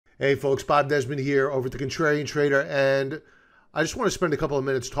Hey folks, Bob Desmond here over at the Contrarian Trader, and I just want to spend a couple of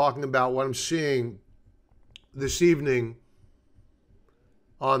minutes talking about what I'm seeing this evening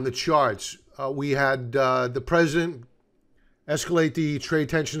on the charts. We had the president escalate the trade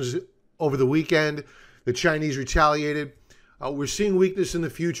tensions over the weekend. The Chinese retaliated. We're seeing weakness in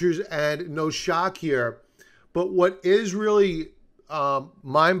the futures, and no shock here. But what is really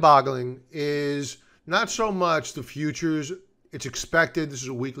mind-boggling is not so much the futures. It's expected. This is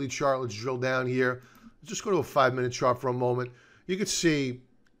a weekly chart. Let's drill down here. Let's just go to a 5-minute chart for a moment. You can see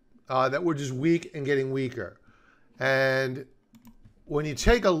that we're just weak and getting weaker. And when you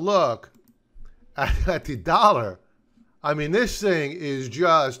take a look at the dollar, I mean, this thing is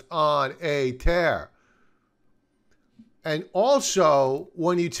just on a tear. And also,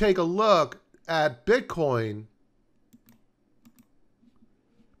 when you take a look at Bitcoin,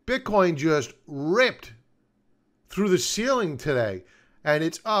 Bitcoin just ripped through the ceiling today, and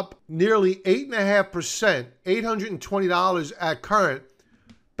it's up nearly 8.5%, $820 at current,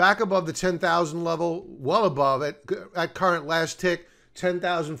 back above the 10,000 level, well above it at current. Last tick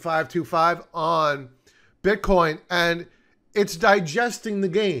 10,525 on Bitcoin, and it's digesting the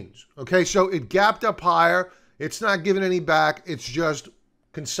gains. Okay, so it gapped up higher. It's not giving any back. It's just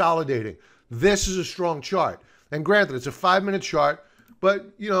consolidating. This is a strong chart, and granted, it's a 5-minute chart,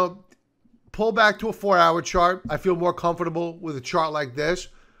 but you know, pull back to a 4-hour chart. I feel more comfortable with a chart like this.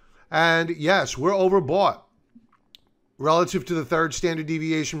 And yes, we're overbought relative to the third standard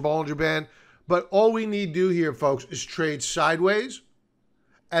deviation Bollinger Band. But all we need to do here, folks, is trade sideways,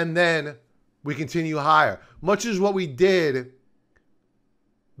 and then we continue higher. Much as what we did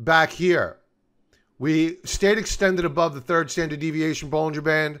back here. We stayed extended above the third standard deviation Bollinger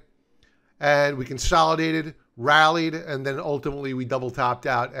Band, and we consolidated, rallied, and then ultimately we double topped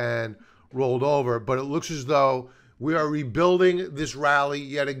out and rolled over. But it looks as though we are rebuilding this rally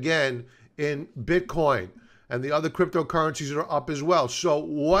yet again in Bitcoin, and the other cryptocurrencies are up as well. So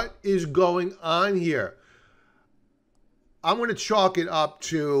what is going on here? I'm going to chalk it up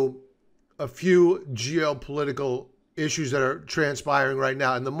to a few geopolitical issues that are transpiring right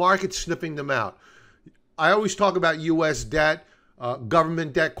now, and the market's sniffing them out. I always talk about U.S. debt,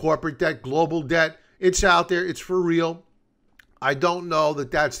 government debt, corporate debt, global debt. It's out there. It's for real. I don't know that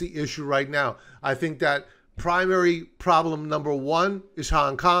that's the issue right now. I think that primary problem number 1 is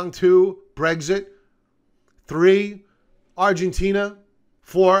Hong Kong, 2, Brexit, 3, Argentina,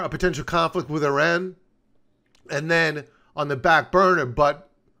 4, a potential conflict with Iran, and then on the back burner,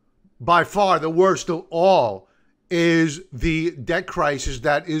 but by far the worst of all, is the debt crisis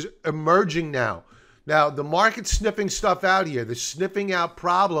that is emerging now. Now, the market's sniffing stuff out here. They're sniffing out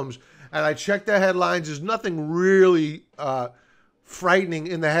problems, and I checked the headlines. There's nothing really frightening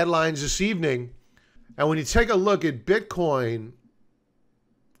in the headlines this evening. And when you take a look at Bitcoin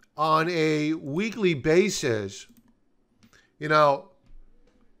on a weekly basis, you know,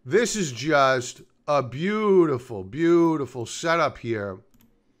 this is just a beautiful, beautiful setup here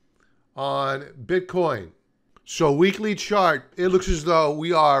on Bitcoin. So weekly chart, it looks as though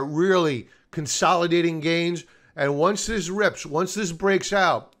we are really consolidating gains. And once this rips, once this breaks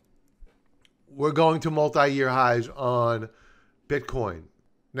out, we're going to multi-year highs on Bitcoin.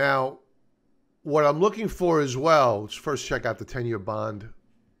 Now, what I'm looking for as well, let's first check out the 10-year bond.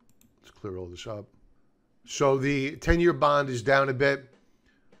 Let's clear all this up. So the 10-year bond is down a bit.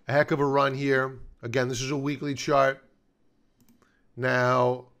 A heck of a run here. Again, this is a weekly chart.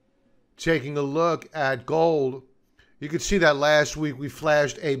 Now, taking a look at gold, you can see that last week we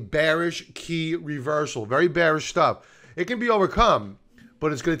flashed a bearish key reversal. Very bearish stuff. It can be overcome,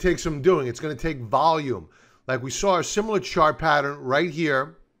 but it's going to take some doing. It's going to take volume. Like we saw a similar chart pattern right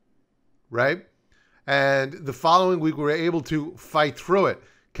here, right? And the following week we were able to fight through it.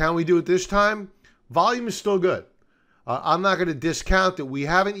 Can we do it this time? Volume is still good. I'm not going to discount it. We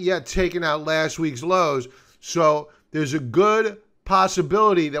haven't yet taken out last week's lows, so there's a good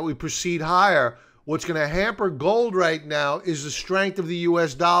possibility that we proceed higher. What's going to hamper gold right now is the strength of the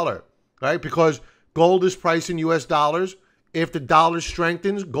U.S. dollar, right? Because gold is priced in U.S. dollars. If the dollar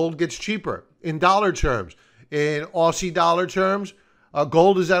strengthens, gold gets cheaper in dollar terms. In Aussie dollar terms,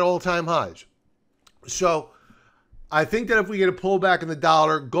 gold is at all-time highs. So I think that if we get a pullback in the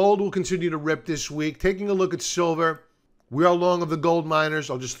dollar, gold will continue to rip this week. Taking a look at silver, we are long of the gold miners.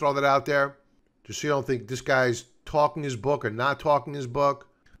 I'll just throw that out there, just so you don't think this guy's talking his book or not talking his book.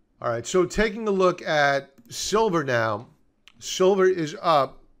 All right, so taking a look at silver now, silver is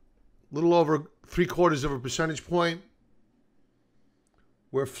up a little over 0.75 percentage point.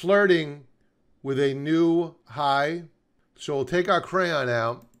 We're flirting with a new high. So we'll take our crayon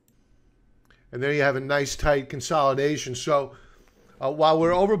out, and there you have a nice tight consolidation. So While we're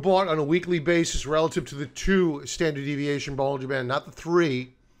overbought on a weekly basis relative to the 2 standard deviation Bollinger Band, not the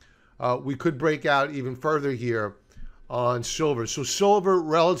 3, we could break out even further here on silver. So silver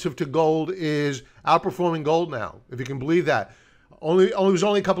relative to gold is outperforming gold now, if you can believe that. It was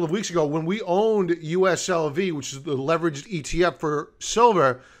only a couple of weeks ago when we owned USLV, which is the leveraged ETF for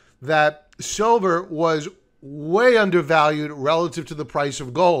silver, that silver was way undervalued relative to the price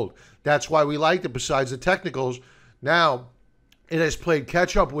of gold. That's why we liked it, besides the technicals. Now, it has played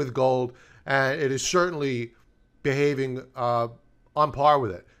catch up with gold, and it is certainly behaving on par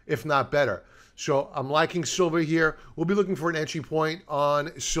with it, if not better. So I'm liking silver here. We'll be looking for an entry point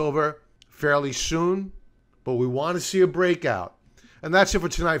on silver fairly soon, but we want to see a breakout. And that's it for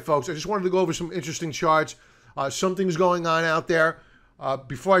tonight, folks. I just wanted to go over some interesting charts. Some things going on out there.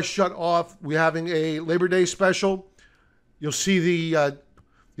 Before I shut off, we're having a Labor Day special. You'll see the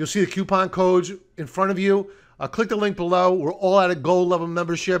coupon codes in front of you. Click the link below. We're all out of gold level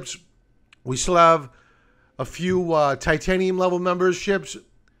memberships. We still have a few titanium level memberships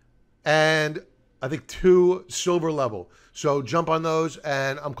and I think 2 silver level. So jump on those,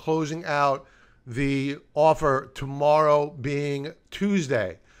 and I'm closing out the offer tomorrow being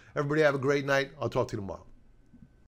Tuesday. Everybody have a great night. I'll talk to you tomorrow.